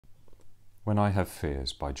When I Have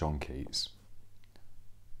Fears by John Keats.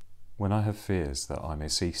 When I have fears that I may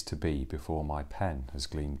cease to be before my pen has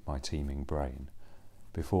gleamed my teeming brain,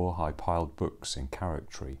 before high-piled books in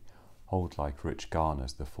charactery hold like rich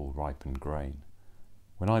garners the full ripened grain,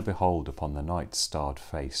 when I behold upon the night's starred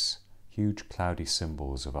face huge cloudy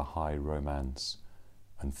symbols of a high romance,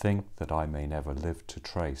 and think that I may never live to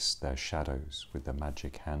trace their shadows with the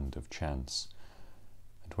magic hand of chance,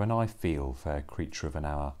 and when I feel, fair creature of an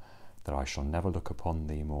hour, that I shall never look upon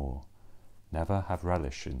thee more, never have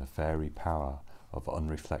relish in the fairy power of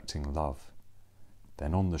unreflecting love,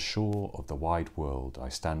 then on the shore of the wide world I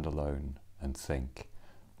stand alone and think,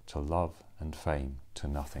 to love and fame to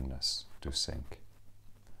nothingness do sink.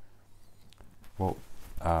 Well,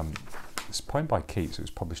 it's a poem by Keats. It was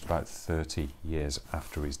published about 30 years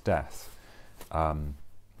after his death.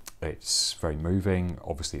 It's very moving.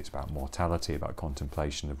 Obviously it's about mortality, about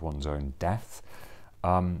contemplation of one's own death.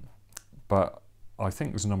 But I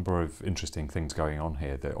think there's a number of interesting things going on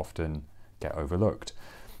here that often get overlooked.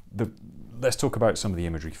 Let's talk about some of the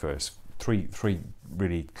imagery first. Three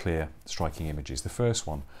really clear, striking images. The first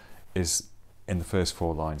one is, in the first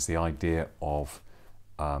 4 lines, the idea of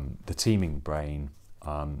the teeming brain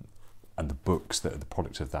and the books that are the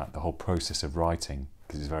product of that, the whole process of writing,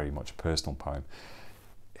 because it's very much a personal poem.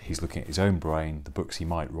 He's looking at his own brain, the books he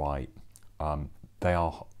might write, they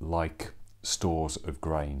are like stores of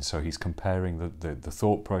grain. So he's comparing the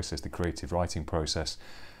thought process, the creative writing process,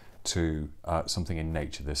 to something in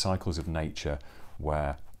nature, the cycles of nature,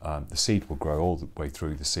 where the seed will grow all the way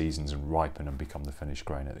through the seasons and ripen and become the finished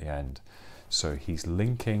grain at the end. So he's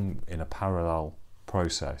linking in a parallel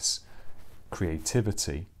process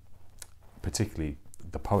creativity, particularly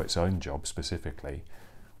the poet's own job specifically,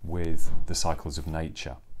 with the cycles of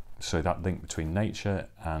nature. So that link between nature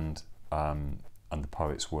and the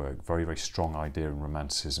poet's work, very, very strong idea in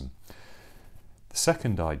romanticism. The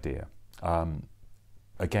second idea,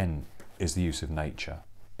 again, is the use of nature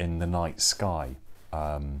in the night sky,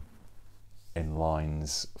 in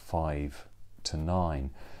lines 5 to 9,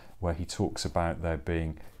 where he talks about there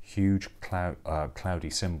being huge cloudy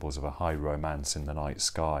symbols of a high romance in the night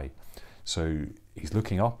sky. So he's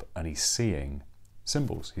looking up and he's seeing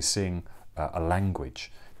symbols, he's seeing a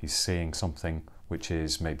language, he's seeing something which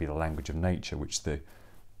is maybe the language of nature, which the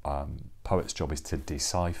poet's job is to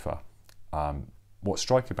decipher. What's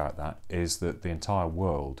striking about that is that the entire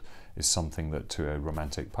world is something that, to a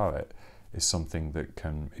romantic poet, is something that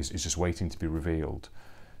is just waiting to be revealed.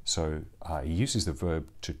 So he uses the verb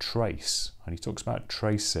to trace, and he talks about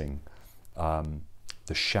tracing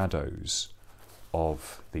the shadows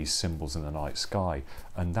of these symbols in the night sky.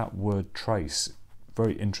 And that word trace,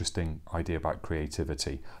 very interesting idea about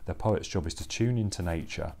creativity. The poet's job is to tune into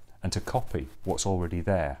nature and to copy what's already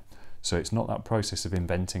there. So it's not that process of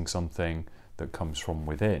inventing something that comes from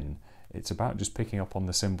within. It's about just picking up on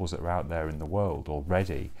the symbols that are out there in the world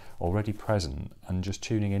already present, and just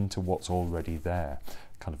tuning into what's already there,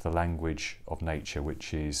 kind of the language of nature,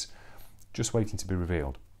 which is just waiting to be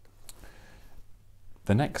revealed.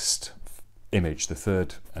 The next image, the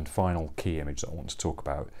third and final key image that I want to talk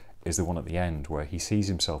about, is the one at the end, where he sees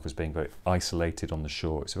himself as being very isolated on the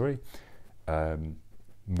shore. It's a very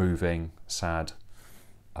moving, sad,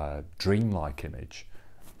 dreamlike image.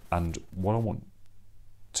 And what I want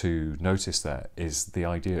to notice there is the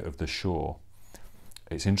idea of the shore.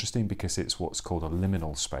 It's interesting because it's what's called a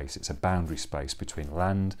liminal space. It's a boundary space between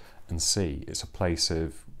land and sea. It's a place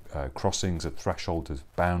of crossings, a threshold of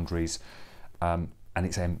boundaries, and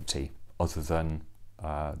it's empty other than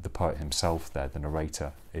the poet himself there. The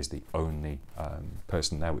narrator is the only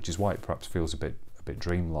person there, which is why it perhaps feels a bit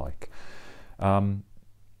dreamlike.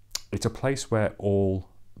 It's a place where all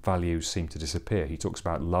values seem to disappear. He talks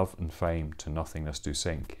about love and fame to nothingness do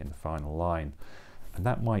sink in the final line, and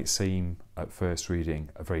that might seem at first reading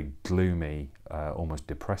a very gloomy, almost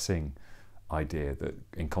depressing idea, that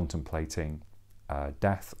in contemplating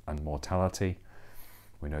death and mortality.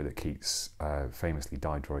 We know that Keats famously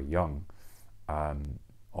died very young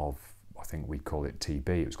of, I think we'd call it TB,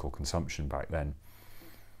 it was called consumption back then.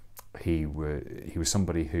 He was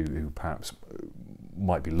somebody who perhaps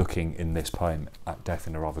might be looking in this poem at death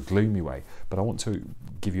in a rather gloomy way, but I want to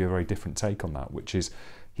give you a very different take on that, which is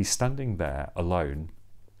he's standing there alone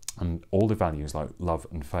and all the values like love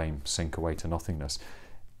and fame sink away to nothingness.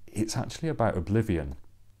 It's actually about oblivion.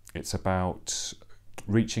 It's about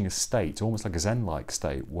reaching a state, almost like a Zen-like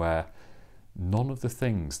state, where none of the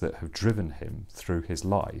things that have driven him through his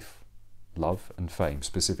life, love and fame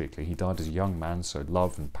specifically, he died as a young man, so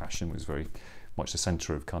love and passion was very much the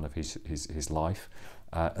centre of kind of his life,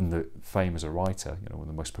 and the fame as a writer, you know, one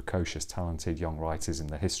of the most precocious, talented young writers in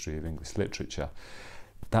the history of English literature.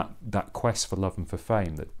 That quest for love and for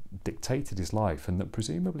fame that dictated his life, and that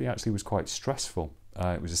presumably actually was quite stressful.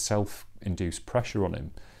 It was a self-induced pressure on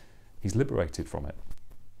him. He's liberated from it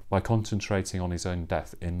by concentrating on his own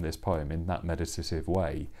death in this poem, in that meditative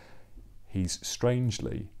way. He's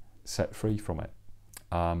strangely set free from it.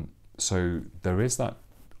 So there is that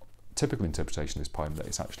typical interpretation of this poem that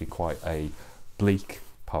it's actually quite a bleak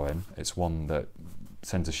poem. It's one that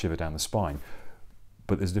sends a shiver down the spine.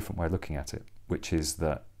 But there's a different way of looking at it, which is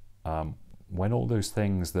that when all those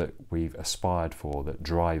things that we've aspired for, that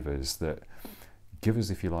drive us, that give us,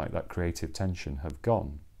 if you like, that creative tension, have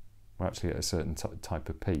gone, we're actually at a certain type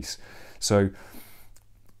of peace. So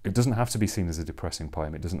it doesn't have to be seen as a depressing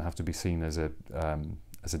poem. It doesn't have to be seen as a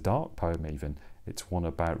dark poem even. It's one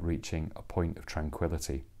about reaching a point of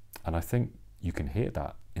tranquility. And I think you can hear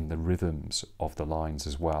that in the rhythms of the lines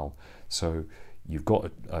as well. So you've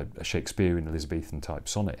got a Shakespearean Elizabethan type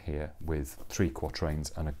sonnet here with 3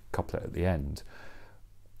 quatrains and a couplet at the end.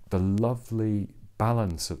 The lovely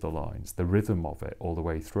balance of the lines, the rhythm of it all the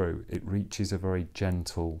way through, it reaches a very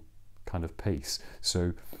gentle kind of peace.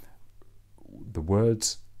 So the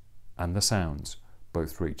words and the sounds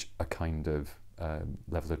both reach a kind of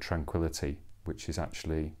level of tranquility, which is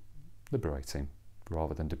actually liberating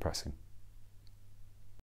rather than depressing.